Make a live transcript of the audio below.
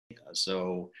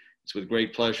So it's with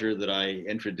great pleasure that I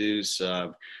introduce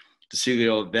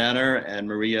Cecilio Banner and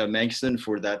Maria Manxton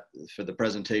for the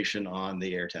presentation on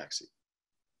the air taxi.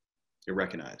 You're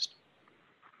recognized.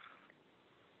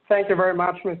 Thank you very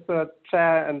much, Mr.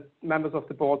 Chair and members of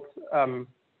the board.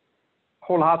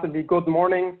 Wholeheartedly good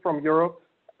morning from Europe.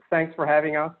 Thanks for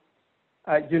having us.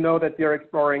 You know that we are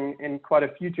exploring in quite a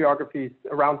few geographies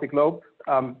around the globe,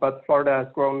 but Florida has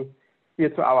grown dear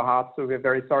to our hearts, so we're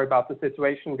very sorry about the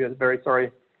situation. We are very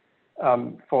sorry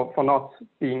for not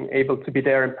being able to be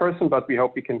there in person, but we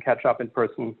hope we can catch up in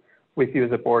person with you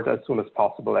as a board as soon as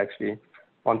possible, actually,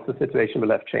 once the situation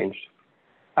will have changed.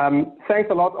 Thanks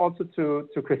a lot also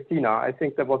to Christina. I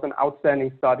think that was an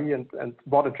outstanding study and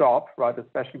what a job, right,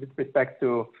 especially with respect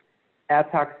to air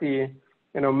taxi.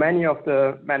 You know, many of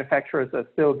the manufacturers are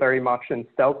still very much in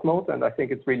stealth mode, and I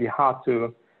think it's really hard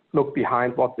to look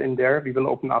behind what's in there. We will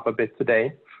open up a bit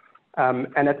today. And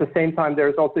at the same time, there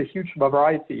is also a huge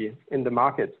variety in the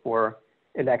market for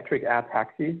electric air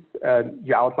taxis.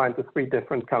 You outlined the 3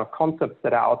 different kind of concepts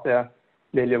that are out there.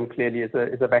 Lilium clearly is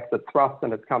a vector thrust,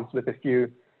 and it comes with a few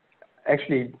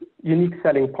actually unique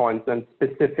selling points and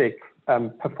specific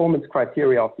performance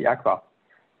criteria of the aircraft.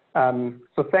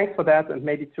 So thanks for that, and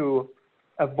maybe to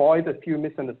avoid a few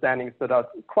misunderstandings that are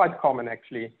quite common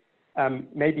actually,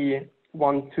 maybe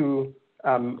want to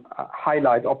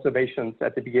highlight observations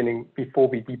at the beginning before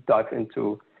we deep dive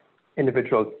into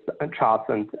individual charts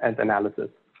and analysis.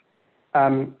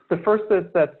 The first is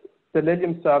that the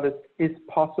Lilium service is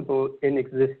possible in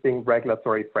existing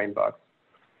regulatory frameworks.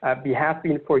 We have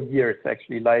been for years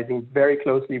actually liaising very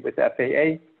closely with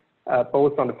FAA,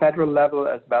 both on the federal level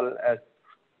as well as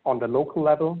on the local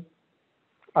level.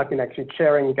 I've been actually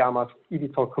chairing GAMA's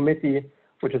eVTOL committee,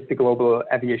 which is the Global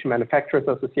Aviation Manufacturers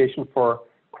Association, for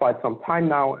quite some time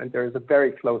now, and there is a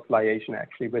very close liaison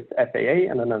actually with FAA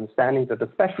and an understanding that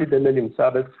especially the Lilium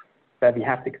service, where we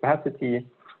have the capacity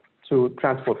to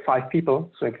transport 5 people,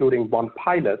 so including 1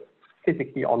 pilot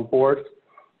physically on board,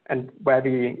 and where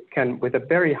we can, with a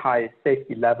very high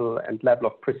safety level and level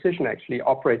of precision, actually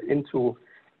operate into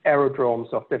aerodromes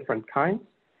of different kinds,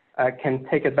 can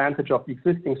take advantage of the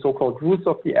existing so-called rules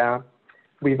of the air.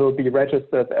 We will be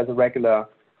registered as a regular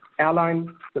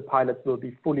airline. The pilots will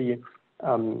be fully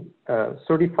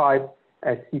certified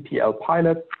as CPL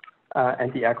pilots,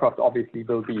 and the aircraft obviously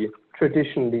will be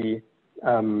traditionally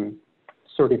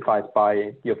certified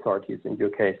by the authorities, in your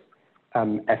case,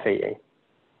 FAA.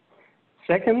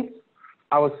 Second,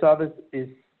 our service is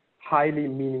highly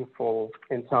meaningful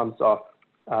in terms of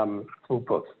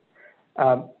throughput.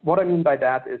 What I mean by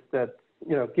that is that,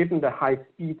 you know, given the high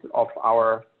speed of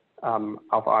our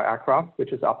aircraft,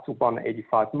 which is up to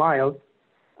 185 miles,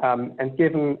 and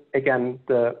given, again,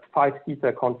 the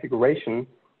 5-seater configuration,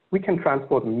 we can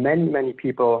transport many, many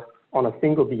people on a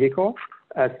single vehicle,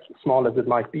 as small as it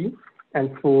might be, and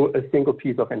through a single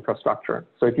piece of infrastructure.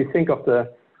 So if you think of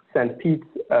the St. Pete,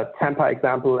 Tampa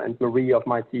example, and Marie of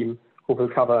my team, who will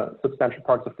cover substantial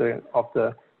parts of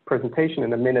the presentation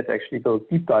in a minute, actually will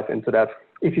deep dive into that.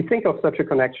 If you think of such a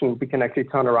connection, we can actually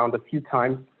turn around a few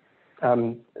times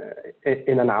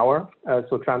in an hour,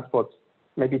 so transport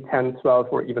maybe 10, 12,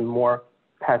 or even more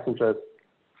passengers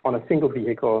on a single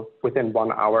vehicle within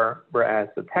 1 hour, whereas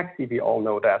the taxi, we all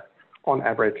know that on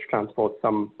average transports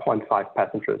some 0.5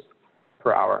 passengers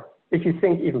per hour. If you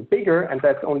think even bigger, and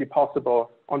that's only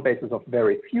possible on basis of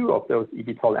very few of those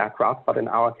eVTOL aircraft, but in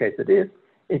our case it is,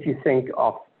 if you think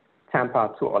of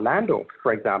Tampa to Orlando,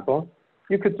 for example,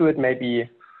 you could do it maybe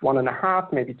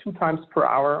 1.5, maybe 2 times per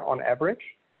hour on average.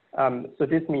 So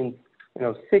this means, you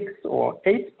know, 6 or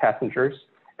 8 passengers,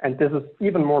 and this is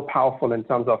even more powerful in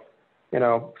terms of, you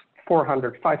know,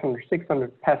 400, 500,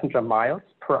 600 passenger miles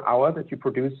per hour that you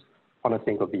produce on a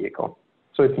single vehicle.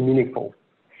 So it's meaningful.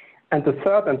 And the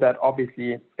third, and that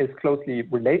obviously is closely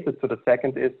related to the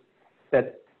second, is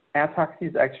that air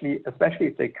taxis actually, especially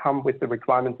if they come with the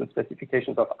requirements and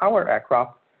specifications of our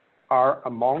aircraft, are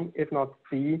among, if not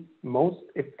the most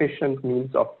efficient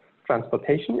means of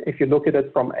transportation if you look at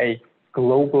it from a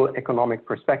global economic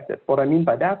perspective. What I mean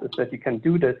by that is that you can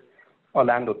do this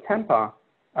Orlando-Tampa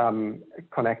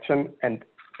connection and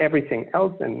everything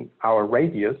else in our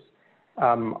radius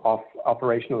of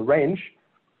operational range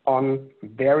on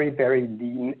very, very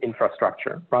lean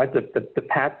infrastructure, right? The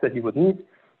paths that you would need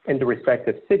in the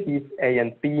respective cities, A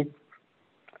and B,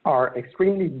 are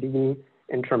extremely lean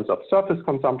in terms of surface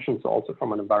consumption, so also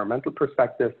from an environmental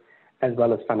perspective, as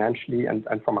well as financially and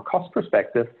from a cost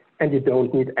perspective, and you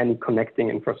don't need any connecting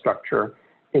infrastructure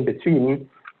in between.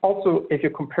 Also, if you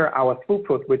compare our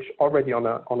throughput, which already on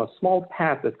a small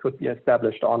pad that could be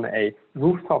established on a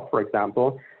rooftop, for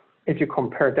example, if you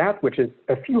compare that, which is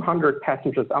a few hundred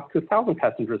passengers up to 1,000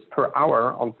 passengers per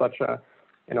hour on such a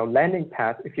landing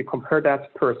pad, if you compare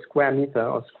that per square meter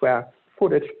or square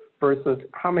footage versus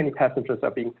how many passengers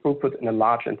are being throughput in a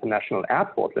large international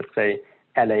airport, let's say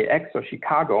LAX or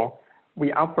Chicago, we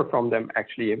outperform them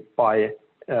actually by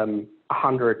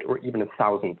 100 or even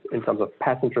 1,000 in terms of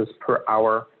passengers per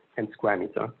hour and square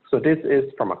meter. So this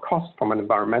is from a cost, from an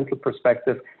environmental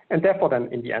perspective, and therefore then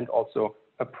in the end also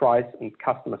a price and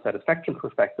customer satisfaction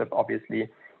perspective, obviously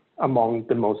among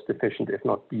the most efficient, if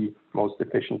not the most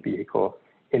efficient vehicle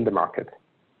in the market.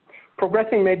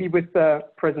 Progressing maybe with the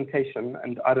presentation,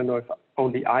 and I don't know if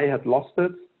only I had lost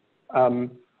it.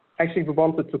 Actually, we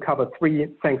wanted to cover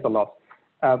thanks a lot.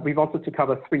 We wanted to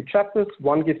cover 3 chapters.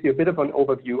 One gives you a bit of an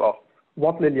overview of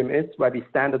what Lilium is, where we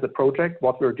stand as a project,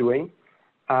 what we're doing.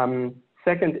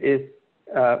 Second is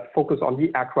focus on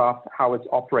the aircraft, how it's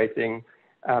operating,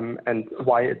 and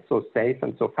why it's so safe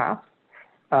and so fast.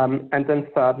 And then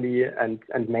thirdly, and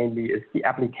mainly, is the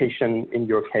application in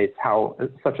your case, how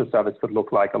such a service could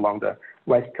look like along the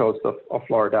west coast of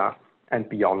Florida and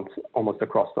beyond, almost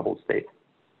across the whole state.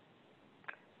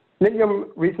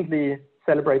 Lilium recently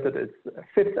celebrated its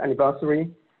 5th anniversary.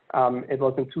 It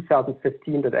was in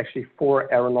 2015 that actually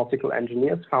 4 aeronautical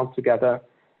engineers found together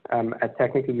at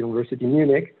Technical University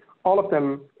Munich, all of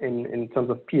them in terms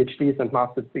of PhDs and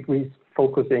master's degrees,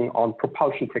 focusing on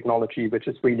propulsion technology, which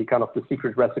is really kind of the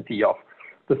secret recipe of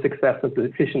the success and the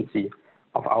efficiency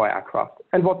of our aircraft.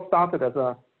 And what started as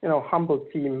a humble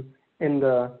team in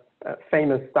the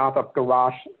famous startup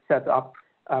garage setup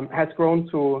has grown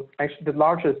to actually the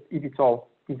largest eVTOL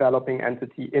developing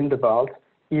entity in the world,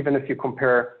 even if you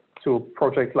compare to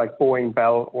projects like Boeing,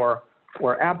 Bell, or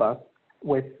Airbus,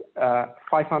 with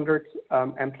 500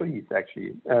 employees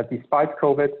actually. Despite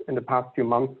COVID in the past few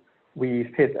months,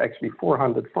 we've hit actually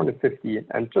 450,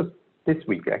 and just this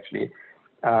week actually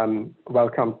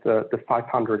welcomed the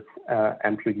 500th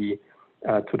employee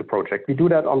to the project. We do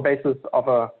that on basis of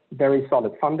a very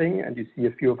solid funding, and you see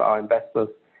a few of our investors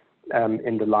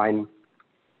in the line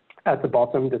at the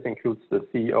bottom. This includes the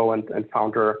CEO and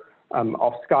founder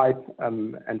of Skype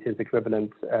and his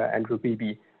equivalent, Andrew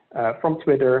Beebe from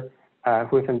Twitter,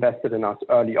 who has invested in us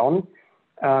early on.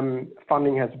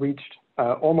 Funding has reached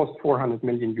almost $400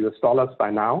 million by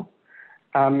now.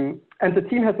 And the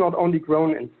team has not only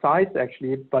grown in size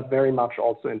actually, but very much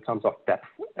also in terms of depth,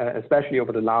 especially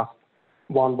over the last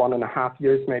 1.5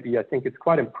 years maybe. I think it's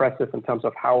quite impressive in terms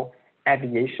of how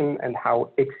aviation and how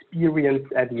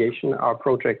experienced aviation our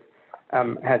project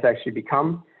has actually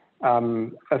become.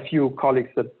 A few colleagues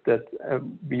that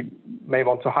we may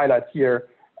want to highlight here,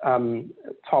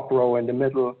 top row in the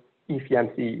middle, Yves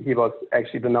Yancey, he was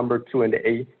actually the number 2 in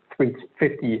the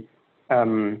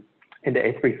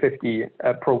A350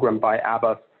 program by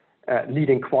Airbus,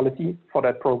 leading quality for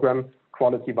that program.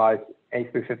 Quality-wise,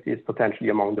 A350 is potentially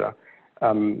among the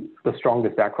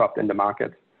strongest aircraft in the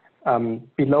market.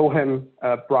 Below him,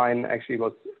 Brian actually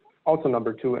was also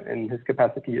number 2 in his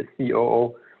capacity as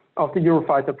COO of the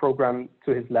Eurofighter program.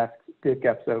 To his left, Dirk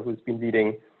Gebser, who's been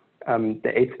leading the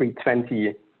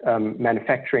A320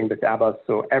 manufacturing with Airbus.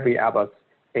 So every Airbus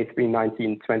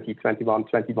A319, 20, 21,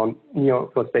 21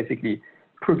 Neo was basically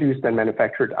produced and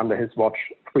manufactured under his watch,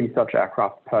 3 such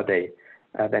aircraft per day.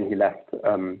 Then he left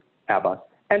Airbus.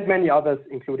 And many others,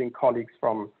 including colleagues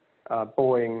from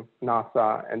Boeing,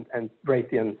 NASA, and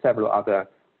Raytheon, several other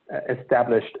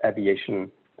established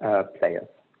aviation players.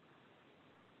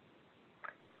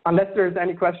 Unless there's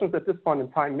any questions at this point in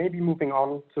time, maybe moving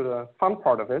on to the fun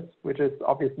part of it, which is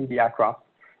obviously the aircraft.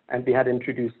 And we had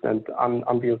introduced and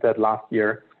unveiled that last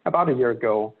year, about a year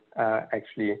ago,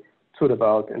 actually, to the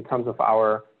world in terms of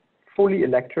our fully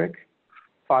electric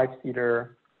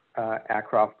 5-seater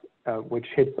aircraft, which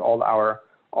hits all our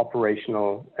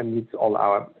operational and meets all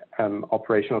our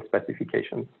operational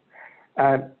specifications.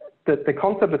 The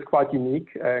concept is quite unique.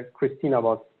 Christina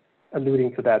was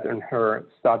alluding to that in her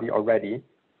study already.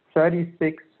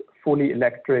 36 fully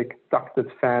electric ducted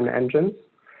fan engines,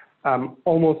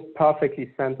 almost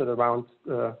perfectly centered around,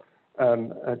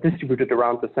 distributed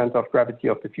around the center of gravity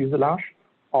of the fuselage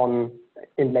on,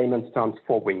 in layman's terms,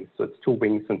 4 wings. So it's 2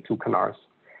 wings and 2 canards.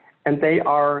 And they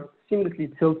are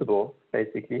seamlessly tiltable,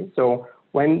 basically. So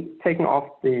when taken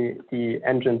off, the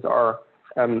engines are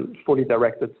fully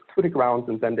directed to the ground,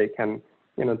 and then they can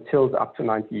tilt up to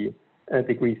 90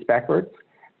 degrees backwards.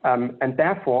 And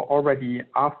therefore, already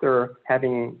after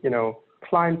having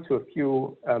climbed to a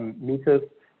few meters,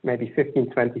 maybe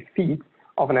 15, 20 feet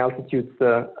of an altitude,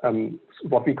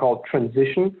 what we call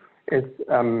transition is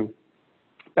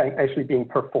actually being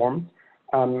performed.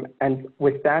 And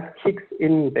with that kicks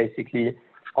in basically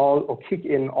or kick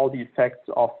in all the effects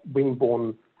of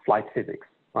wing-borne flight physics,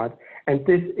 right? And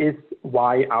this is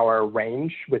why our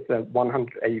range with the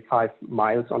 185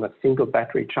 miles on a single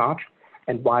battery charge,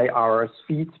 and why our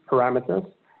speed parameters,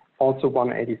 also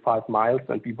 185 miles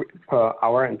per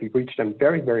hour, and we reach them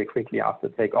very, very quickly after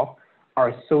takeoff,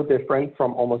 are so different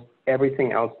from almost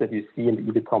everything else that you see in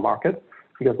the eVTOL market,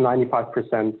 because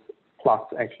 95% plus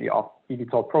actually of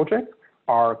eVTOL projects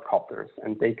are copters,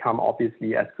 and they come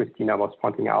obviously, as Christina was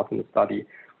pointing out in the study,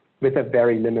 with a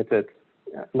very limited,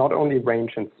 not only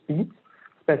range and speed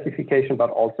specification, but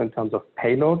also in terms of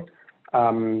payload.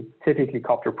 Typically,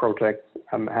 copter projects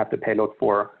have the payload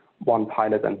for one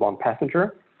pilot and one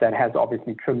passenger. That has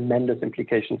obviously tremendous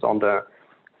implications on the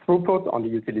throughput, on the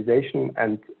utilization,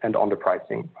 and on the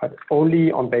pricing. But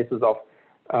only on basis of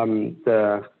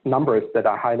the numbers that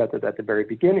I highlighted at the very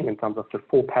beginning in terms of the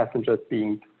 4 passengers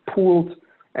being pooled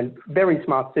and very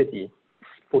smart city,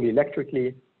 fully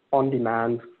electrically, on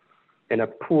demand, in a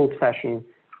pooled fashion,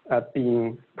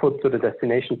 being put to the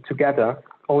destination together.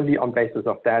 Only on basis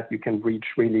of that you can reach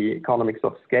really economics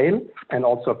of scale, and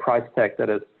also a price tag that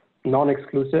is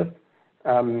non-exclusive,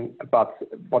 but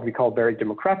what we call very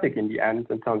democratic in the end,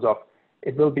 in terms of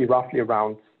it will be roughly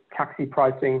around taxi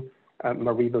pricing.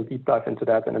 Marie will deep dive into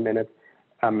that in a minute,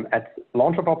 at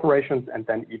launch of operations, and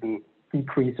then even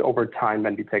decrease over time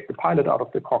when we take the pilot out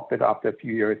of the cockpit after a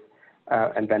few years,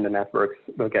 and then the networks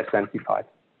will get densified.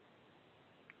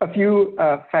 A few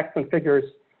facts and figures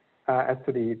as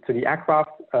to the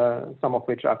aircraft, some of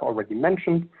which I've already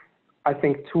mentioned. I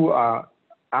think 2 are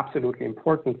absolutely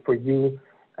important for you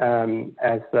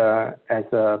as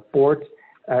a board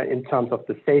in terms of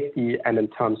the safety and in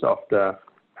terms of the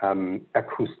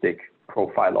acoustic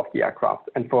profile of the aircraft.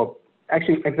 And for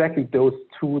actually exactly those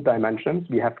 2 dimensions,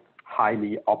 we have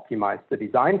highly optimized the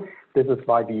design. This is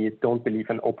why we don't believe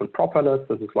in open propellers.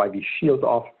 This is why we shield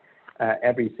off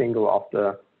every single of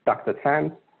the ducted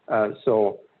fans.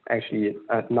 So actually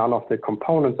none of the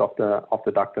components of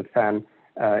the ducted fan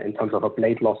in terms of a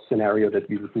blade loss scenario that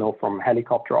we would know from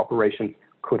helicopter operations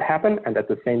could happen. And at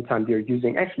the same time, we're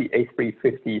using actually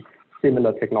A350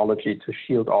 similar technology to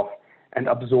shield off and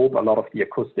absorb a lot of the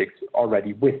acoustics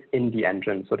already within the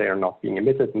engine, so they are not being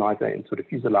emitted neither into the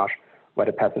fuselage where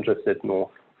the passengers sit, nor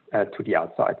to the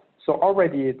outside. So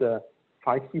already the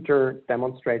 5-seater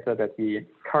demonstrator that we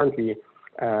currently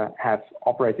have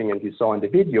operating, and you saw in the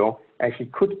video, actually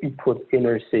could be put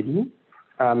inner city.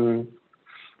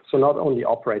 So not only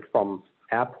operate from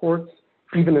airports,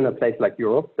 even in a place like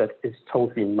Europe that is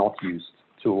totally not used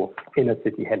to inner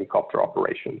city helicopter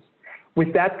operations.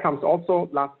 With that comes also,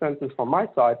 last sentence from my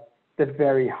side, the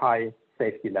very high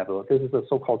safety level. This is a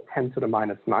so-called 10 to the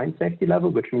minus 9 safety level,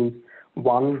 which means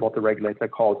what the regulator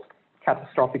calls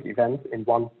catastrophic events in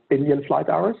 1 billion flight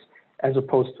hours, as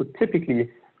opposed to typically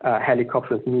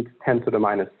helicopters need 10 to the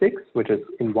minus 6, which is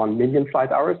in 1 million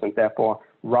flight hours, and therefore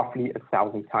roughly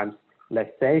 1,000 times less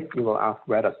safe. You will ask,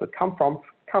 where does it come from?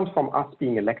 It comes from us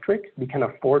being electric. We can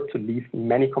afford to leave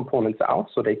many components out,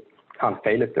 so they can't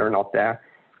fail if they're not there.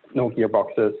 No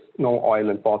gearboxes, no oil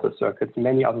and water circuits,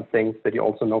 many other things that you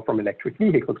also know from electric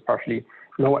vehicles, partially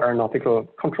no aeronautical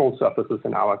control surfaces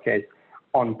in our case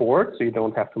on board, so you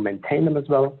don't have to maintain them as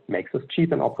well. Makes us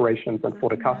cheap in operations and for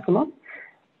the customer.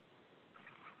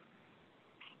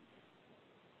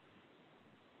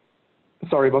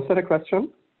 Sorry, was that a question?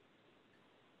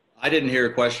 I didn't hear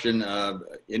a question.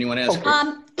 Anyone ask?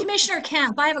 Okay. Commissioner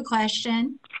Kemp, I have a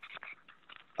question.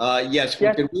 Yes.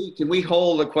 Well, can we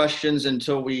hold the questions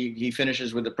until he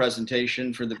finishes with the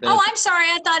presentation for the benefit? Oh, I'm sorry.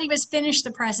 I thought he was finished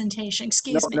the presentation.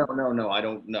 Excuse me. No, I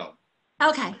don't know.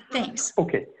 Okay, thanks.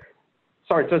 Okay.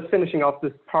 Sorry, just finishing off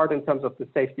this part in terms of the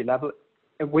safety level.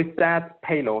 With that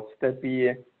payload that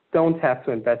we don't have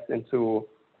to invest into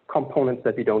components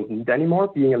that we don't need anymore,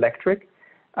 being electric,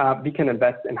 we can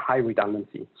invest in high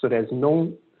redundancy. So there's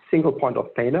no single point of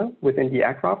failure within the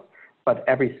aircraft, but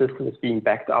every system is being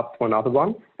backed up to another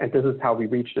one. And this is how we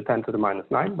reach the 10 to the minus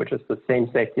 9, which is the same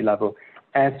safety level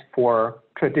as for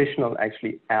traditional,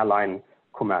 actually, airline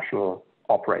commercial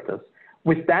operators.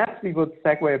 With that, we would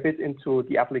segue a bit into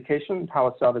the application, how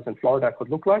a service in Florida could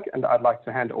look like. And I'd like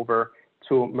to hand over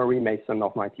to Marie Mason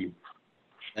of my team.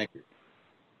 Thank you.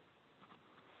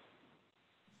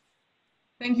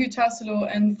 Thank you, Tassilo,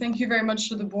 and thank you very much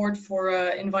to the board for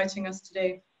inviting us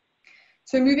today.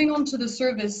 So moving on to the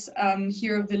service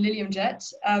here of the Lilium jet,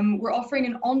 we're offering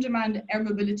an on-demand air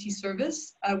mobility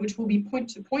service, which will be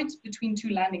point-to-point between 2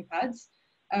 landing pads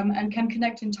and can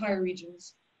connect entire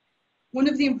regions. One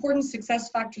of the important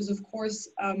success factors, of course,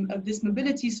 of this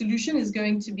mobility solution is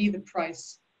going to be the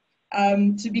price.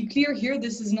 To be clear here,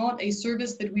 this is not a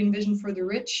service that we envision for the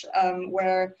rich,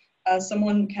 where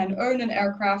someone can own an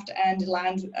aircraft and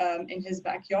land in his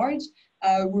backyard.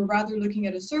 We're rather looking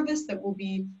at a service that will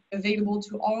be available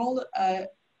to all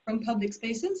from public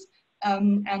spaces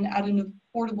and at an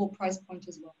affordable price point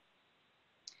as well.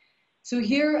 So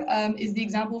here is the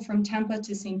example from Tampa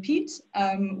to St. Pete,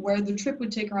 where the trip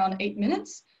would take around 8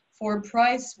 minutes for a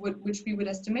price which we would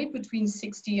estimate between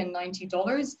 $60 and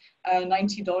 $90,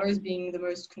 $90 being the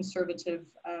most conservative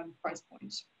price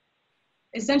point.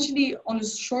 Essentially, on a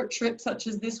short trip such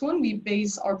as this one, we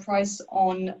base our price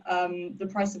on the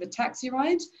price of a taxi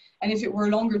ride. And if it were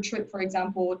a longer trip, for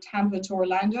example, Tampa to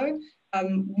Orlando,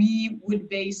 we would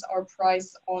base our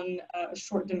price on a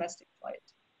short domestic flight.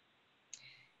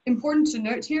 Important to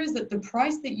note here is that the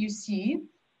price that you see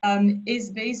is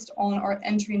based on our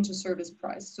entry into service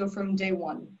price, so from day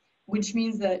one, which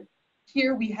means that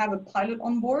here we have a pilot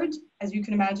on board. As you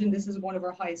can imagine, this is one of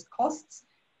our highest costs.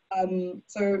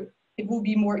 So it will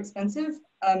be more expensive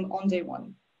on day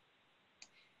one.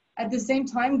 At the same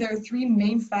time, there are three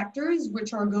main factors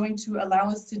which are going to allow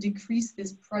us to decrease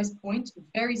this price point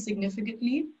very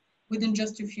significantly within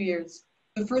just a few years.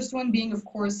 The first one being, of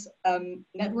course,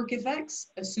 network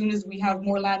effects. As soon as we have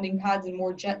more landing pads and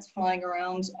more jets flying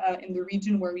around in the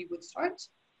region where we would start,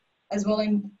 as well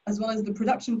as the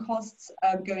production costs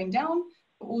going down,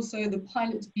 but also the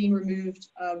pilots being removed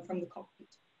from the cockpit.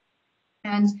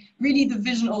 And really the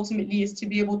vision ultimately is to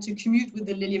be able to commute with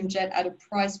the Lilium jet at a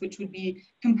price which would be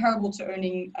comparable to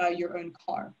owning your own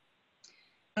car.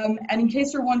 And in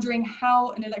case you're wondering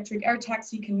how an electric air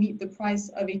taxi can meet the price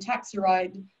of a taxi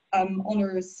ride on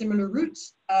a similar route,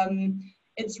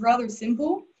 it's rather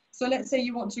simple. So let's say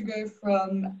you want to go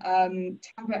from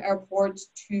Tampa Airport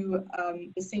to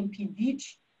the St. Pete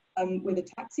Beach with a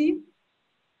taxi.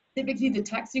 Typically the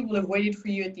taxi will have waited for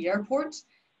you at the airport.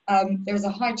 There's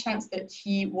a high chance that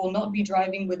he will not be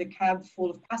driving with a cab full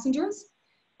of passengers.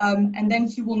 And then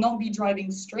he will not be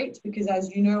driving straight because, as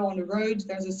you know, on the road,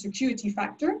 there's a security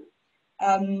factor.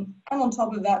 And on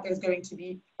top of that, there's going to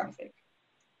be traffic.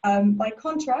 By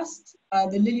contrast,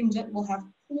 the Lilium jet will have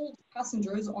pulled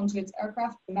passengers onto its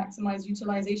aircraft to maximize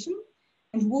utilization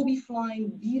and will be flying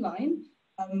beeline,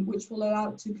 which will allow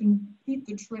it to complete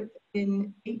the trip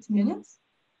in 8 minutes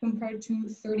compared to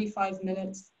 35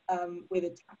 minutes with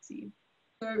a taxi.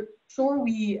 So sure,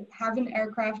 we have an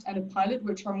aircraft and a pilot,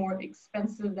 which are more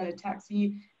expensive than a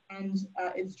taxi and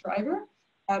its driver.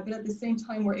 But at the same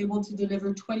time, we're able to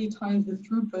deliver 20 times the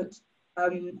throughput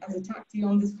as a taxi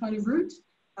on this kind of route.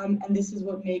 And this is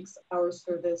what makes our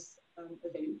service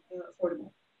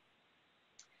affordable.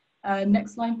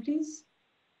 Next slide, please.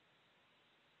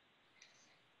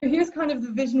 So here's kind of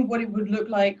the vision of what it would look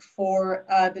like for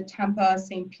the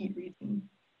Tampa-St. Pete region.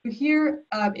 So here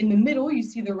in the middle, you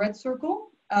see the red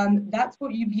circle. That's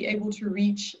what you'd be able to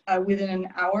reach within an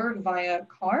hour via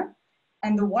car.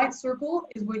 And the white circle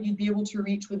is what you'd be able to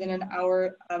reach within an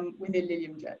hour with a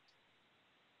Lilium jet.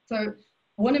 So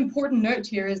one important note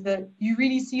here is that you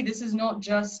really see this is not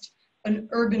just an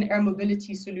urban air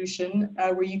mobility solution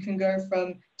where you can go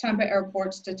from Tampa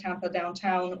Airport to Tampa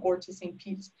downtown or to St.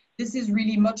 Pete. This is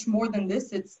really much more than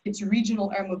this. It's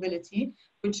regional air mobility,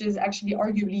 which is actually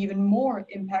arguably even more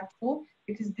impactful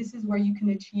because this is where you can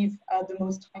achieve the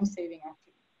most time-saving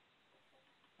actually.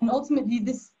 And ultimately,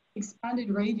 this expanded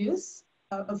radius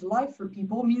of life for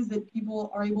people means that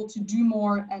people are able to do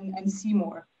more and see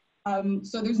more.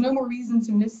 So there's no more reason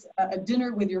to miss a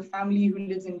dinner with your family who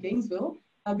lives in Gainesville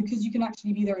because you can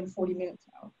actually be there in 40 minutes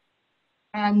now.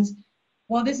 And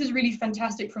while this is really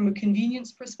fantastic from a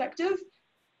convenience perspective,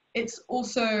 it's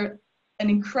also an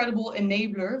incredible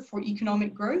enabler for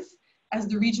economic growth as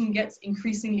the region gets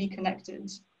increasingly connected.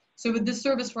 So with this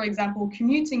service, for example,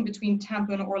 commuting between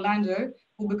Tampa and Orlando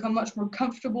will become much more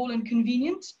comfortable and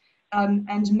convenient,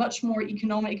 and much more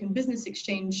economic and business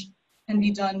exchange can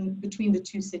be done between the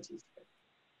two cities.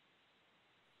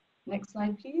 Next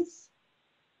slide, please.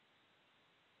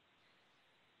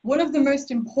 One of the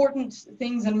most important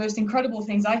things and most incredible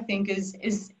things, I think, is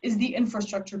the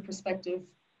infrastructure perspective.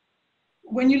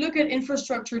 When you look at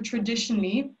infrastructure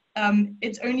traditionally,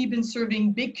 it's only been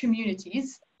serving big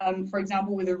communities, for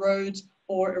example, with a road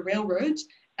or a railroad.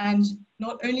 And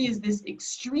not only is this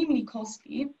extremely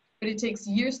costly, but it takes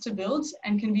years to build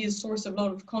and can be a source of a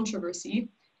lot of controversy,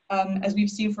 as we've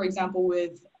seen, for example,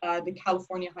 with the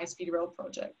California high-speed rail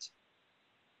project.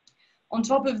 On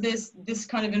top of this, this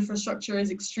kind of infrastructure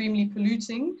is extremely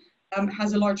polluting,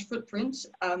 has a large footprint,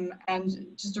 and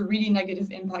just a really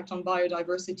negative impact on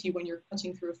biodiversity when you're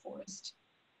cutting through a forest.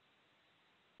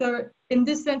 So in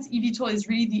this sense, eVTOL is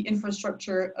really the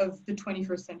infrastructure of the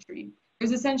 21st century.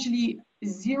 There's essentially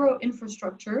zero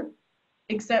infrastructure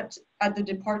except at the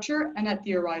departure and at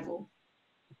the arrival.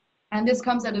 And this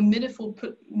comes at a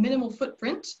minimal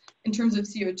footprint in terms of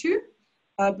CO2,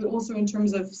 but also in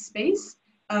terms of space.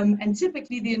 And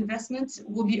typically the investment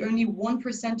will be only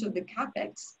 1% of the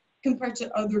CapEx compared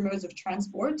to other modes of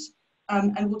transport,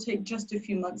 and will take just a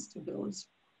few months to build.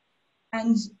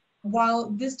 And while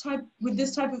with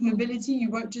this type of mobility, you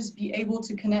won't just be able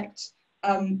to connect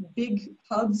big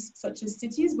hubs such as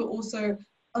cities, but also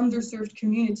underserved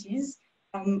communities,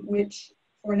 which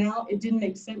for now, it didn't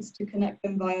make sense to connect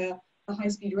them via a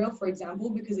high-speed rail, for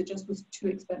example, because it just was too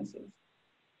expensive.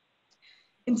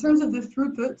 In terms of the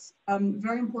throughput,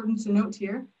 very important to note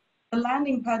here, the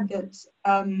landing pad that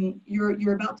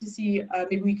you're about to see,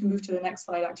 maybe we can move to the next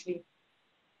slide actually.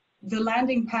 The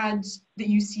landing pad that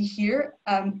you see here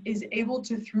is able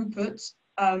to throughput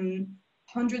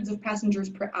hundreds of passengers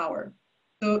per hour.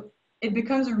 So it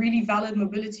becomes a really valid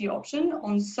mobility option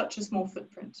on such a small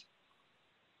footprint.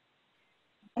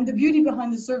 And the beauty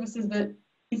behind the service is that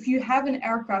if you have an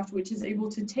aircraft which is able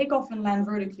to take off and land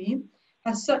vertically,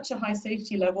 has such a high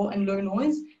safety level and low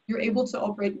noise, you're able to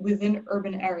operate within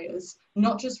urban areas,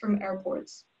 not just from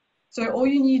airports. So all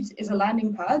you need is a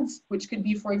landing pad, which could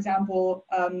be, for example,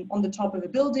 on the top of a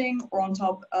building or on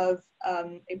top of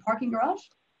a parking garage.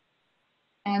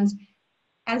 And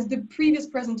as the previous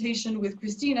presentation with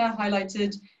Christina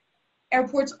highlighted,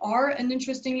 airports are an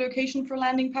interesting location for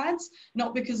landing pads,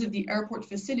 not because of the airport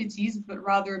facilities, but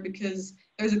rather because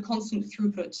there's a constant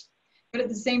throughput. But at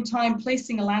the same time,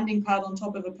 placing a landing pad on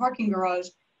top of a parking garage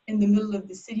in the middle of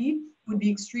the city would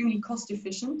be extremely cost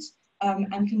efficient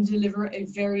and can deliver a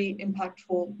very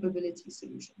impactful mobility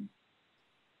solution.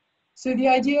 So the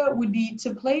idea would be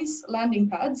to place landing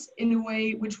pads in a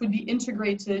way which would be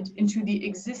integrated into the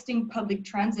existing public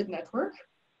transit network,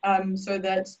 so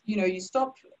that you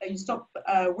stop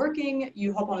working,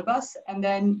 you hop on a bus, and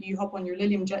then you hop on your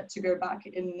Lilium jet to go back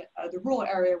in the rural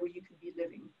area where you could be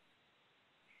living.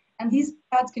 And these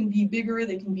pads can be bigger,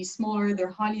 they can be smaller, they're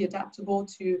highly adaptable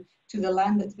to the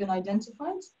land that's been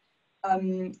identified.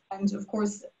 And of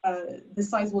course, the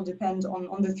size will depend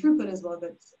on the throughput as well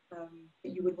that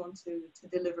you would want to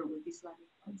deliver with these landing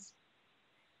pads.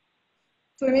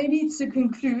 So maybe to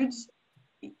conclude,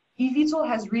 eVTOL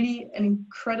has really an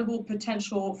incredible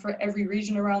potential for every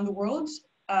region around the world,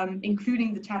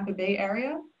 including the Tampa Bay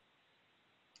area.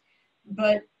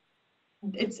 But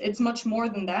it's much more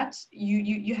than that.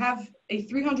 You have a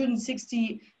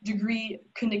 360-degree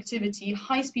connectivity,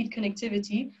 high-speed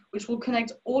connectivity, which will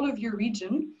connect all of your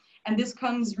region. And this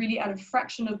comes really at a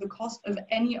fraction of the cost of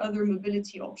any other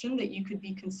mobility option that you could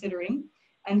be considering,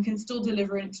 and can still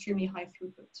deliver an extremely high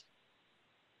throughput.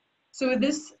 So with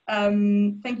this,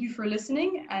 thank you for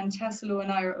listening, and Tassilo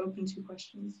and I are open to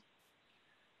questions.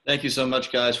 Thank you so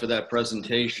much, guys, for that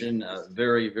presentation.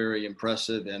 Very, very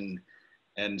impressive.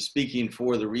 And speaking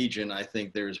for the region, I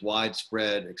think there's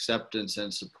widespread acceptance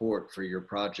and support for your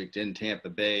project in Tampa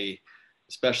Bay,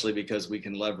 especially because we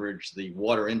can leverage the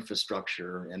water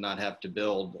infrastructure and not have to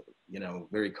build,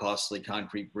 very costly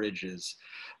concrete bridges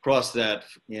across that,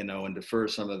 and defer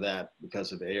some of that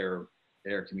because of air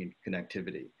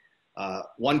connectivity.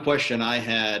 One question I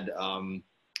had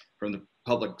from the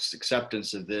public's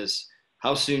acceptance of this,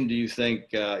 how soon do you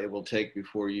think it will take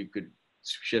before you could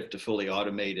shift to fully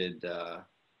automated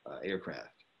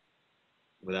aircraft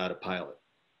without a pilot?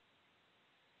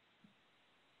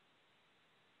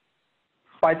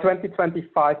 By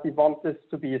 2025, we want this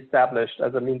to be established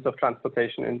as a means of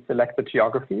transportation in selected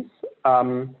geographies.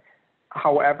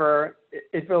 However,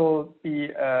 it will be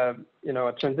a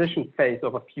transition phase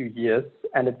of a few years,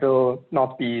 and it will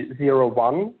not be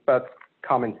 0-1, but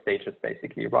come in stages,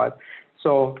 basically, right?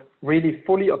 So really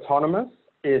fully autonomous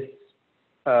is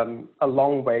a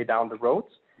long way down the road.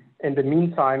 In the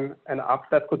meantime, and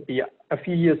that could be a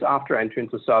few years after entry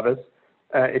into service,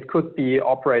 it could be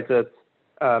operated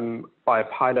by a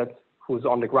pilot who's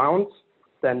on the ground.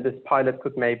 Then this pilot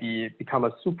could maybe become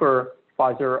a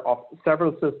supervisor of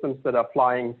several systems that are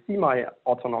flying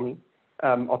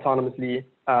semi-autonomously,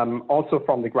 also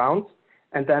from the ground.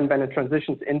 And then when it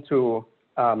transitions into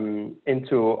full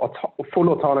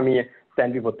autonomy,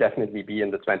 then we would definitely be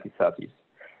in the 2030s.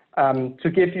 To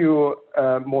give you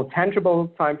a more tangible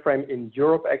time frame, in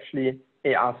Europe, actually,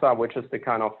 EASA, which is the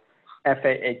kind of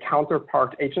FAA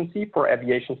counterpart agency for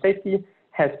aviation safety,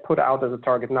 has put out as a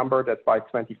target number that by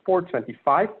 24,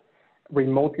 25,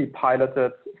 remotely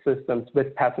piloted systems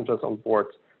with passengers on board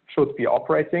should be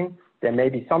operating. There may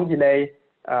be some delay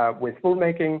with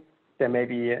rulemaking. there may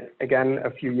be, again, a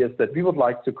few years that we would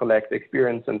like to collect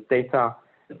experience and data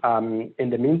in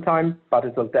the meantime, but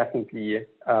it will definitely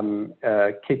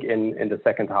kick in the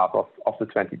second half of the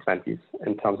 2020s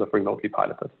in terms of remotely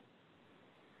piloted.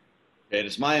 It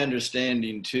is my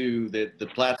understanding too that the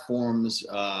platforms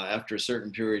after a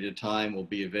certain period of time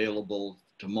will be available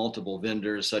to multiple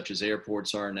vendors such as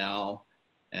airports are now,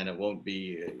 and it won't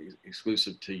be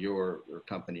exclusive to your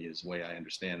company is the way I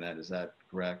understand that. Is that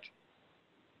correct?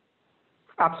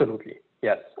 Absolutely,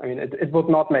 yes. I mean, it would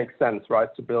not make sense, right,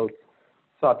 to build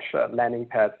such landing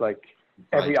pads like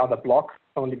every other block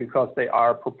only because they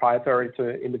are proprietary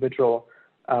to individual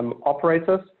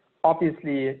operators.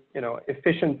 Obviously, you know,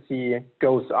 efficiency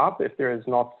goes up if there is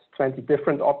not 20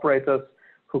 different operators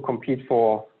who compete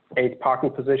for 8 parking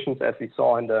positions, as we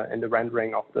saw in the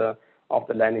rendering of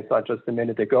the landing site just a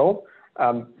minute ago.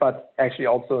 But actually,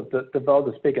 also the world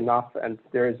is big enough, and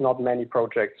there is not many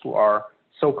projects who are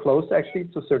so close actually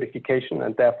to certification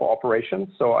and therefore operations.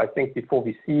 So I think before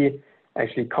we see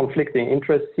actually conflicting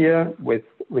interests here with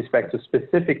respect to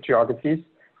specific geographies,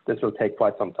 this will take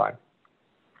quite some time.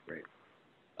 Great.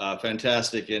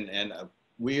 Fantastic. And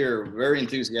we are very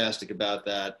enthusiastic about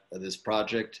this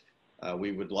project.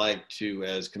 We would like to,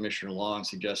 as Commissioner Long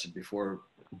suggested before,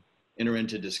 enter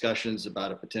into discussions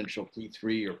about a potential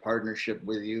P3 or partnership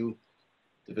with you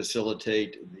to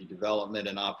facilitate the development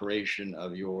and operation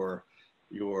of your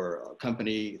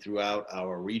company throughout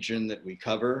our region that we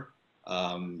cover.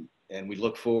 And we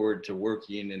look forward to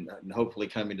working and hopefully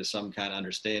coming to some kind of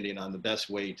understanding on the best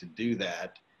way to do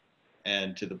that.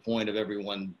 And to the point of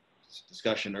everyone's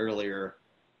discussion earlier,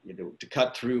 you know, to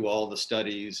cut through all the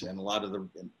studies and a lot of the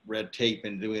red tape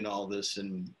in doing all this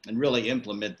and really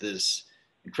implement this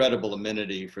incredible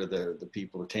amenity for the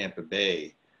people of Tampa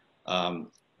Bay.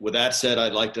 With that said,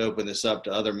 I'd like to open this up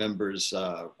to other members'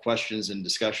 questions and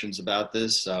discussions about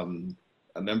this.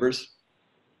 Members?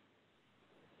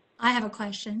 I have a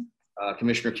question.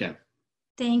 Commissioner Kim.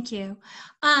 Thank you.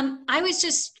 I was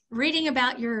just reading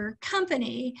about your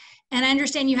company, and I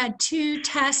understand you had 2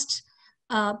 test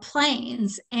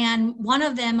planes, and one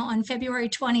of them on February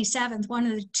 27th, one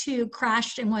of the 2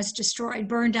 crashed and was destroyed,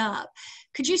 burned up.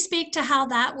 Could you speak to how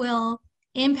that will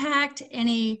impact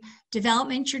any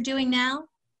development you're doing now?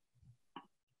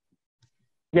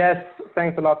 Yes,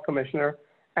 thanks a lot, Commissioner.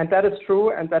 And that is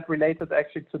true, and that related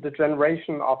actually to the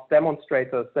generation of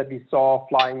demonstrators that we saw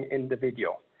flying in the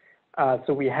video.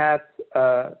 So we had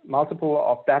multiple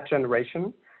of that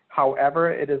generation.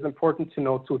 However, it is important to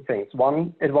know 2 things.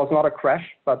 One, it was not a crash,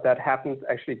 but that happened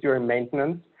actually during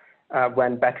maintenance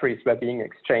when batteries were being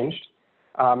exchanged.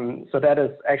 So that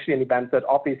is actually an event that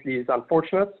obviously is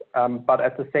unfortunate, but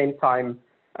at the same time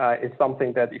is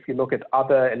something that if you look at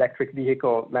other electric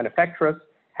vehicle manufacturers,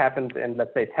 happened in,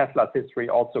 let's say, Tesla's history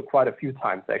also quite a few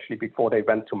times actually before they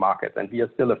went to market. And we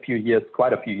are still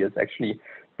quite a few years actually,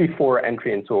 before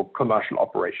entry into commercial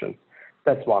operations.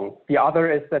 That's one. The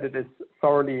other is that it is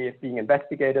thoroughly being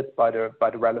investigated by the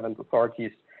relevant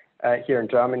authorities here in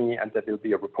Germany, and there will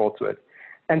be a report to it.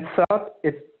 And third,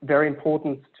 it's very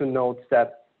important to note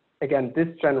that, again, this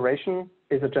generation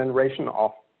is a generation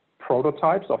of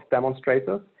prototypes, of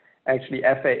demonstrators. Actually,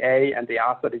 FAA and the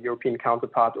TBARTA, the European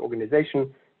counterpart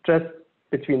organization, just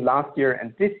between last year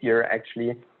and this year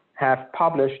actually have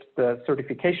published the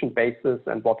certification basis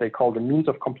and what they call the means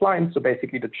of compliance, so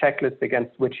basically the checklist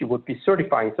against which you would be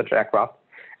certifying such aircraft.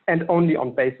 And only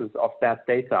on basis of that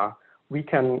data, we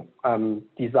can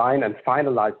design and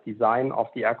finalize design of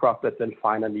the aircraft that will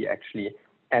finally actually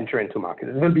enter into market.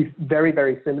 It will be very,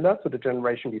 very similar to the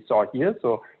generation we saw here.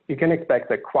 So you can expect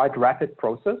a quite rapid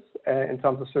process in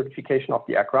terms of certification of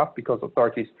the aircraft because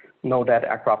authorities know that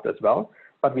aircraft as well.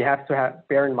 But we have to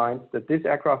bear in mind that this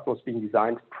aircraft was being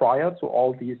designed prior to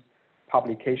all these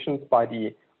publications by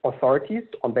the authorities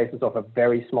on basis of a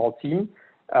very small team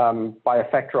by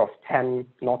a factor of 10,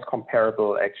 not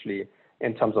comparable actually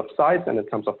in terms of size and in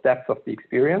terms of depth of the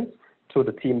experience to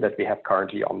the team that we have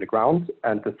currently on the ground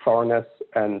and the thoroughness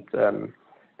and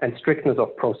strictness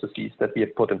of processes that we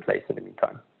have put in place in the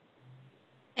meantime.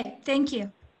 Okay, thank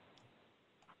you.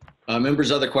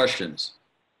 Members, other questions?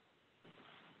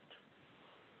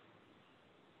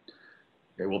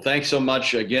 Okay, well, thanks so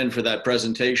much again for that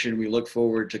presentation. We look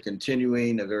forward to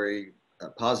continuing a very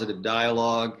positive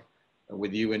dialogue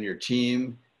with you and your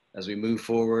team as we move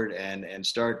forward and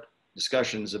start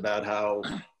discussions about how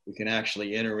we can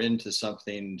actually enter into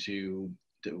something to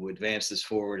advance this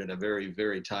forward in a very,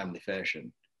 very timely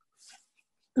fashion.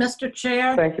 Mr.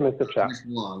 Chair. Thank you, Mr. Chair. Mr.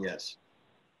 Long, yes.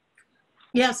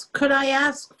 Yes, could I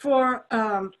ask for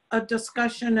a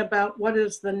discussion about what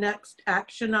is the next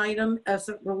action item as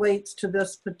it relates to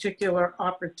this particular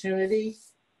opportunity?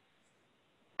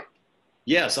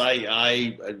 Yes,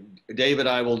 David,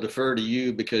 I will defer to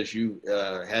you because you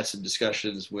had some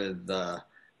discussions with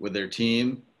their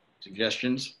team.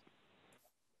 Suggestions?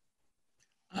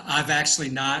 I've actually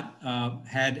not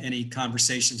had any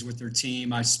conversations with their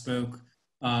team. I spoke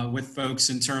with folks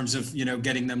in terms of,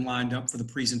 getting them lined up for the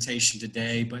presentation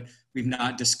today, but we've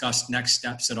not discussed next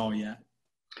steps at all yet.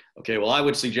 Okay, well, I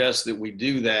would suggest that we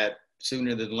do that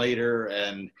sooner than later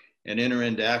and enter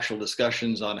into actual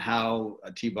discussions on how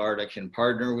TBARTA can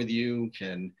partner with you,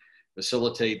 can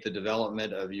facilitate the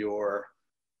development of your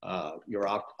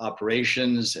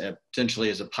operations, potentially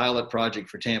as a pilot project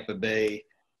for Tampa Bay.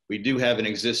 We do have an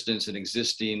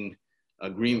existing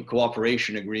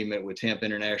cooperation agreement with Tampa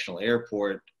International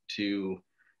Airport to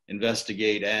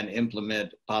investigate and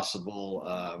implement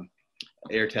possible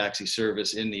air taxi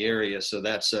service in the area. So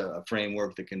that's a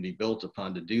framework that can be built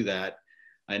upon to do that.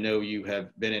 I know you have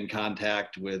been in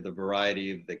contact with a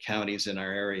variety of the counties in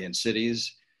our area and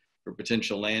cities for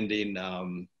potential landing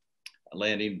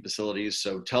facilities.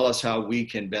 So tell us how we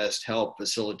can best help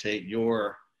facilitate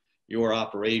your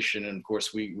operation. And of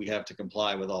course, we have to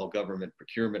comply with all government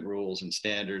procurement rules and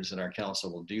standards, and our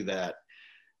council will do that.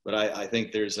 But I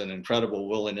think there's an incredible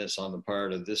willingness on the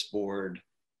part of this board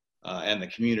and the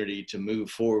community to move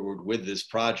forward with this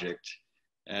project.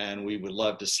 And we would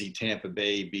love to see Tampa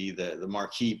Bay be the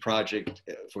marquee project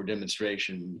for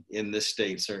demonstration in this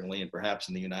state, certainly, and perhaps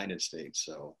in the United States.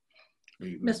 So,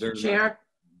 Mr. Chair,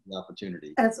 the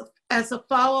opportunity. As a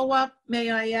follow-up, may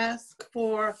I ask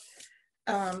for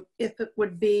if it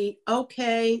would be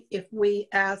okay if we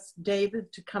ask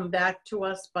David to come back to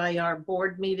us by our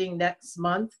board meeting next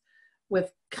month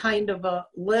with kind of a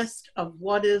list of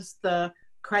what is the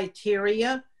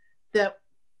criteria that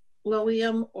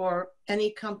Lilium or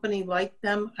any company like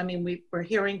them, I mean, we're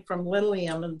hearing from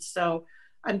Lilium, and so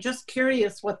I'm just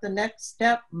curious what the next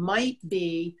step might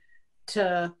be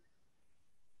to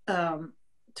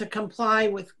comply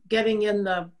with getting in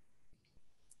the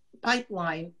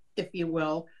pipeline, if you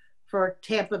will, for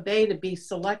Tampa Bay to be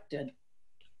selected.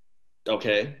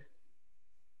 Okay.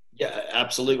 Yeah,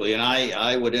 absolutely. And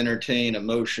I would entertain a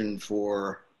motion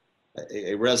for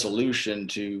a resolution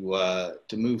to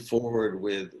move forward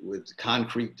with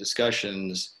concrete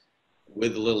discussions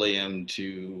with Lilium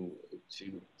to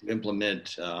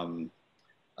implement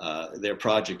their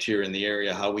project here in the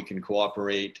area, how we can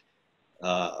cooperate,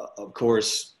 of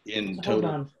course, in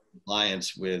total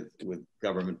compliance with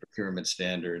government procurement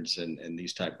standards and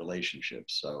these type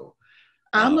relationships. So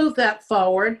I'll move that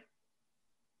forward.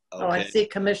 Okay. Oh, I see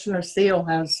Commissioner Seal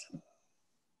has.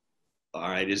 All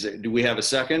right. Do we have a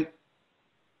second?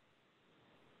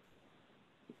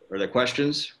 Are there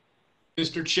questions?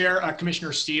 Mr. Chair,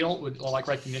 Commissioner Steele would like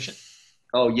recognition.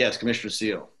 Oh, yes, Commissioner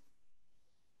Seal.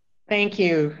 Thank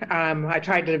you. I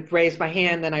tried to raise my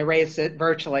hand, then I raised it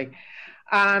virtually.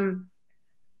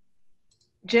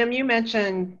 Jim, you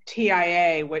mentioned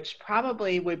TIA, which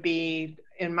probably would be,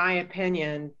 in my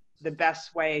opinion, the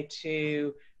best way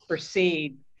to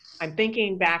proceed. I'm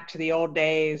thinking back to the old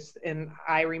days, and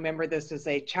I remember this as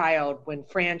a child, when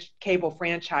cable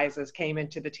franchises came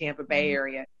into the Tampa Bay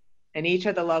area, and each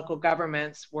of the local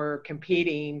governments were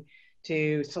competing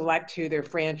to select who their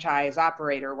franchise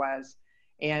operator was.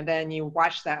 And then you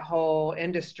watch that whole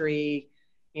industry,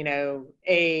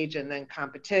 age and then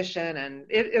competition, and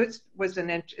it's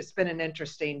been an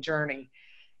interesting journey.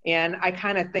 And I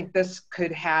kind of think this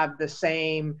could have the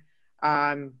same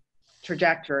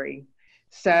trajectory.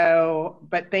 So,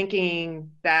 but thinking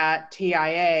that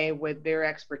TIA, with their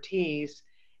expertise,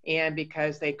 and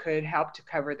because they could help to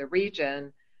cover the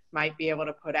region, might be able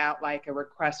to put out like a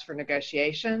request for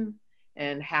negotiation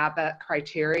and have that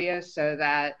criteria so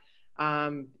that,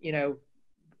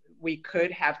 we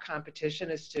could have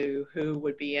competition as to who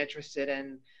would be interested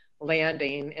in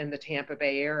landing in the Tampa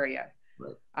Bay area.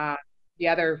 Right. The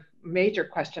other major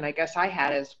question I guess I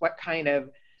had is what kind of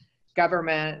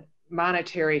government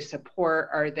monetary support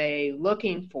are they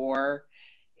looking for?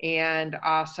 And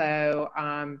also,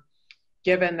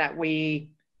 given that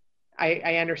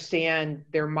I understand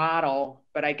their model,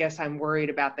 but I guess I'm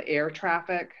worried about the air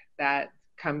traffic that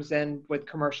comes in with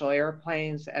commercial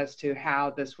airplanes as to how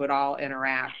this would all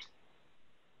interact.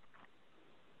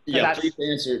 Yeah, please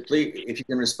answer. Please, if you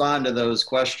can respond to those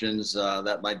questions,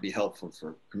 that might be helpful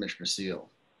for Commissioner Seal.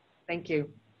 Thank you.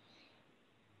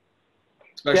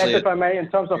 Especially yes, if I may, in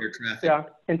terms of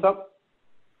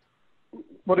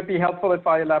would it be helpful if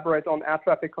I elaborate on air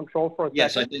traffic control for a second?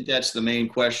 Yes, I think that's the main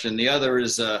question. The other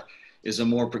is, is a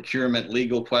more procurement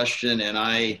legal question. And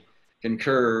I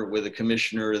concur with the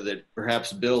commissioner that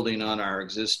perhaps building on our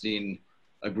existing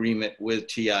agreement with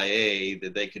TIA,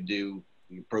 that they could do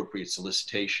the appropriate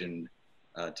solicitation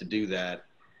to do that.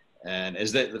 And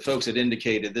as the folks had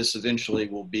indicated, this eventually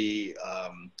will be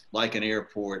like an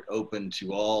airport, open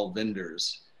to all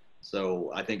vendors.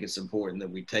 So I think it's important that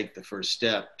we take the first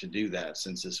step to do that,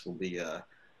 since this will be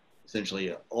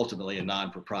essentially ultimately a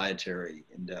non-proprietary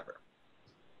endeavor.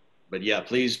 But yeah,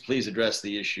 please address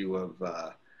the issue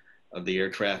of the air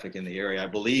traffic in the area. I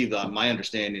believe my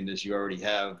understanding is you already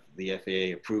have the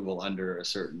FAA approval under a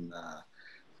certain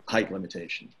height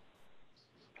limitation.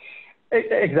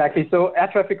 Exactly. So air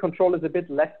traffic control is a bit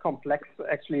less complex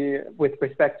actually with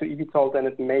respect to eVTOL than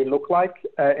it may look like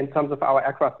in terms of our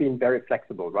aircraft being very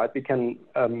flexible, right? We can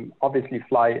obviously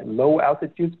fly low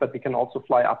altitudes, but we can also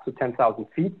fly up to 10,000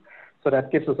 feet. So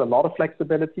that gives us a lot of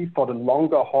flexibility for the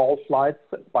longer haul flights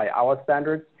by our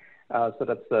standards. So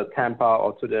that's the Tampa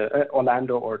or to the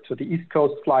Orlando or to the East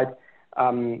Coast flight.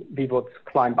 We would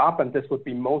climb up, and this would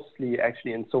be mostly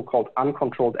actually in so-called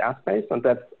uncontrolled airspace, and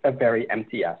that's a very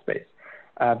empty airspace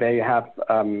where you have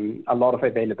a lot of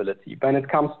availability. When it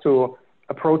comes to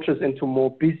approaches into more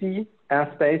busy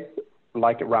airspace,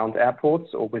 like around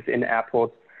airports or within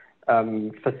airport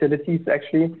facilities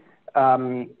actually,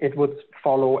 it would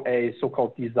follow a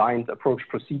so-called designed approach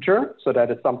procedure. So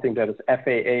that is something that is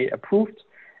FAA approved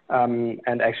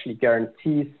and actually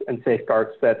guarantees and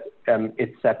safeguards that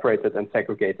it's separated and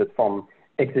segregated from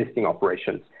existing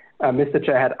operations. Mr.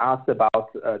 Chair had asked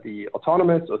about the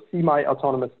autonomous or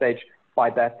semi-autonomous stage. By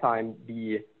that time,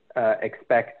 we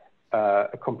expect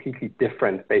a completely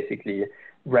different, basically,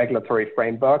 regulatory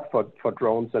framework for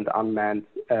drones and unmanned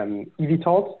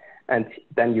eVTOLs, and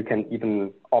then you can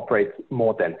even operate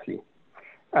more densely.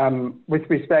 With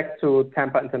respect to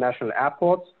Tampa International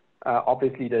Airport,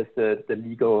 obviously there's the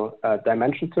legal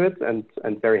dimension to it,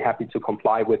 and very happy to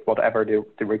comply with whatever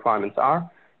the requirements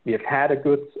are. We have had a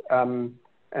good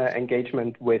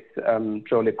engagement with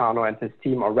Joe Lepano and his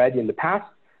team already in the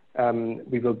past.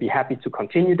 We will be happy to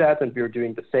continue that, and we're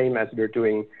doing the same as we're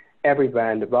doing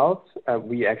everywhere in the world.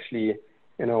 We actually,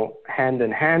 hand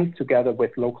in hand together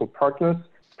with local partners,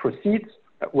 proceed.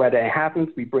 Where they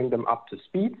haven't, we bring them up to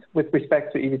speed with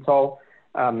respect to eVTOL,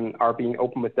 are being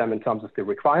open with them in terms of the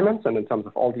requirements and in terms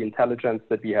of all the intelligence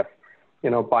that we have,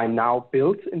 by now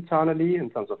built internally in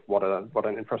terms of what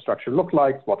an infrastructure looks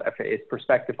like, what FAA's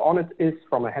perspective on it is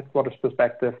from a headquarters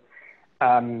perspective,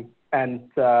 and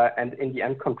in the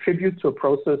end contribute to a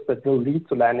process that will lead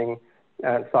to landing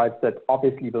sites that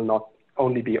obviously will not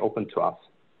only be open to us.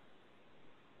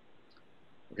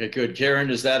 Okay, good. Karen,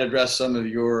 does that address some of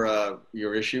your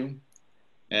issue?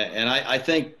 And I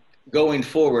think going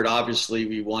forward, obviously,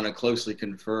 we want to closely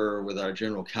confer with our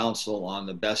general counsel on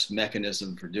the best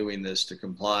mechanism for doing this to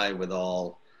comply with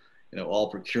all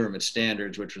procurement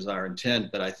standards, which was our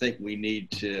intent. But I think we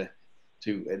need to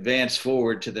advance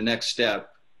forward to the next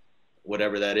step,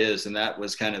 whatever that is. And that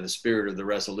was kind of the spirit of the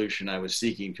resolution I was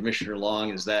seeking. Commissioner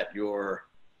Long, is that your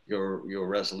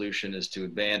resolution, is to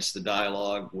advance the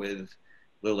dialogue with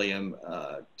Lilium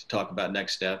to talk about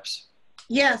next steps?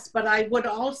 Yes, but I would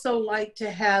also like to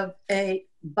have a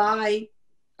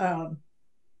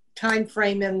time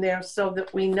frame in there so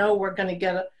that we know we're going to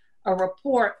get a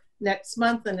report next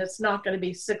month, and it's not going to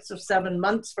be 6 or 7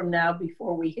 months from now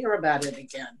before we hear about it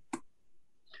again.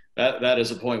 That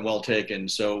is a point well taken.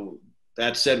 So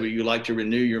that said, would you like to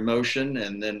renew your motion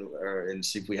and then and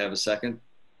see if we have a second?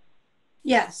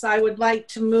 Yes, I would like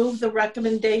to move the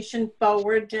recommendation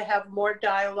forward to have more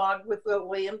dialogue with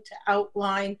Lilium to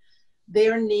outline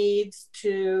their needs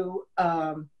to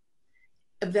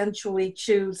eventually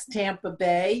choose Tampa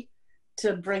Bay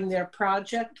to bring their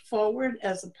project forward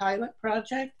as a pilot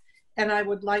project. And I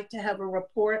would like to have a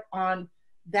report on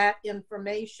that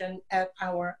information at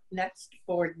our next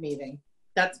board meeting.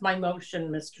 That's my motion,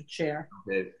 Mr. Chair.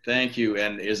 Okay, thank you.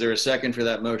 And is there a second for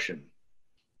that motion?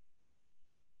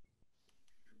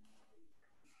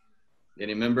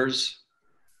 Any members?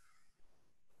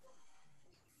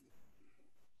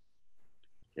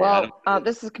 Well,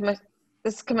 this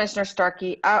is Commissioner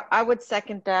Starkey. I would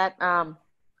second that. I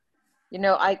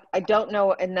don't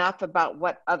know enough about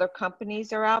what other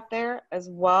companies are out there as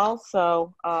well,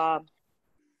 so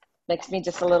makes me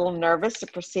just a little nervous to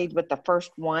proceed with the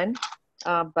first one.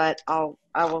 But I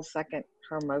will second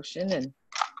her motion. And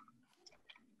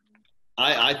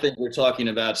I think we're talking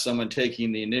about someone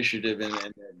taking the initiative, and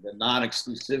the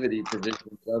non-exclusivity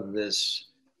provisions of this,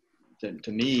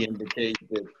 to me, indicate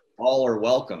that all are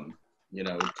welcome,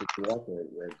 to cooperate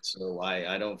with. So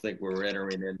I don't think we're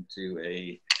entering into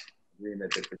a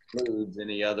agreement that precludes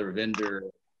any other vendor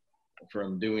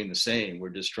from doing the same. We're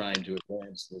just trying to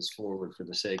advance this forward for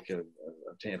the sake of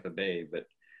Tampa Bay. But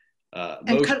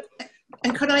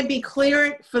and could I be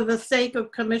clear, for the sake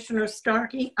of Commissioner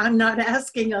Starkey, I'm not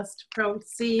asking us to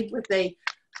proceed with a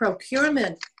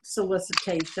procurement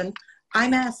solicitation.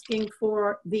 I'm asking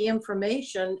for the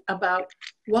information about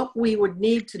what we would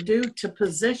need to do to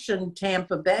position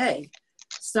Tampa Bay.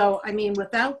 So, I mean,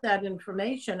 without that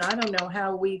information, I don't know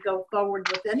how we go forward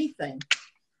with anything.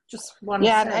 Just want to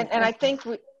say. And I think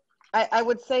I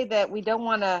would say that we don't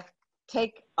want to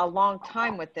take a long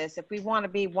time with this. If we want to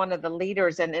be one of the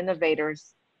leaders and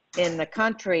innovators in the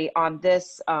country on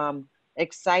this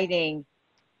exciting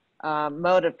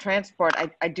mode of transport,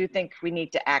 I do think we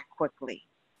need to act quickly.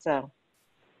 So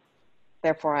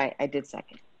therefore, I did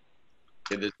second.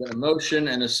 Okay, there's been a motion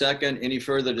and a second. Any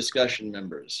further discussion,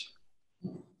 members?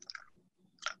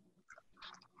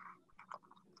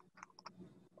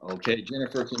 Okay,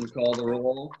 Jennifer, can you call the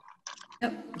roll?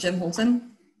 Yep. Jim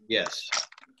Holton? Yes.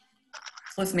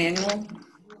 Cliff Manuel?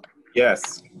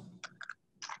 Yes.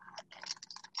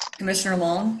 Commissioner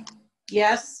Long?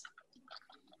 Yes.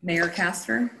 Mayor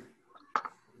Castor?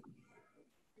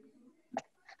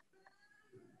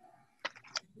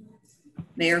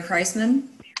 Mayor Kreisman?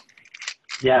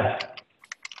 Yes.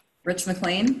 Rich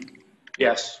McLean?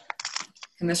 Yes.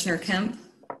 Commissioner Kemp?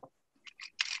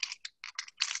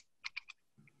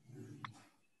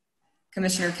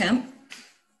 Commissioner Kemp?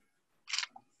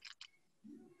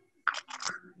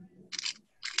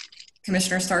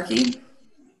 Commissioner Starkey?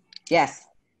 Yes.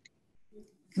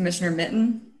 Commissioner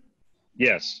Mitten?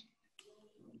 Yes.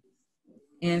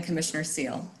 And Commissioner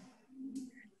Seal?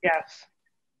 Yes.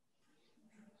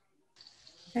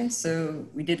 Okay, so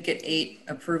we did get 8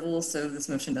 approvals, so this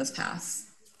motion does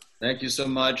pass. Thank you so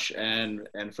much. And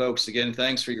folks, again,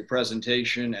 thanks for your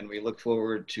presentation. And we look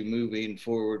forward to moving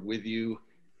forward with you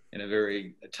in a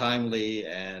very timely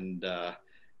and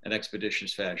an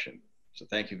expeditious fashion. So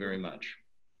thank you very much.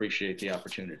 Appreciate the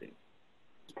opportunity.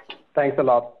 Thanks a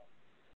lot.